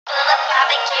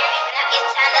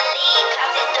it's time to leave.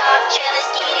 Cause the dog trailers,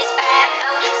 kitties,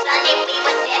 5-0. Sunday we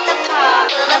was at the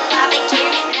park, full of barbecue.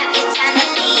 Now it's time to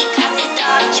leave. Cause the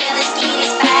dog trailers,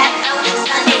 kitties, 5-0.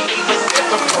 Sunday we was at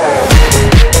the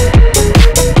park.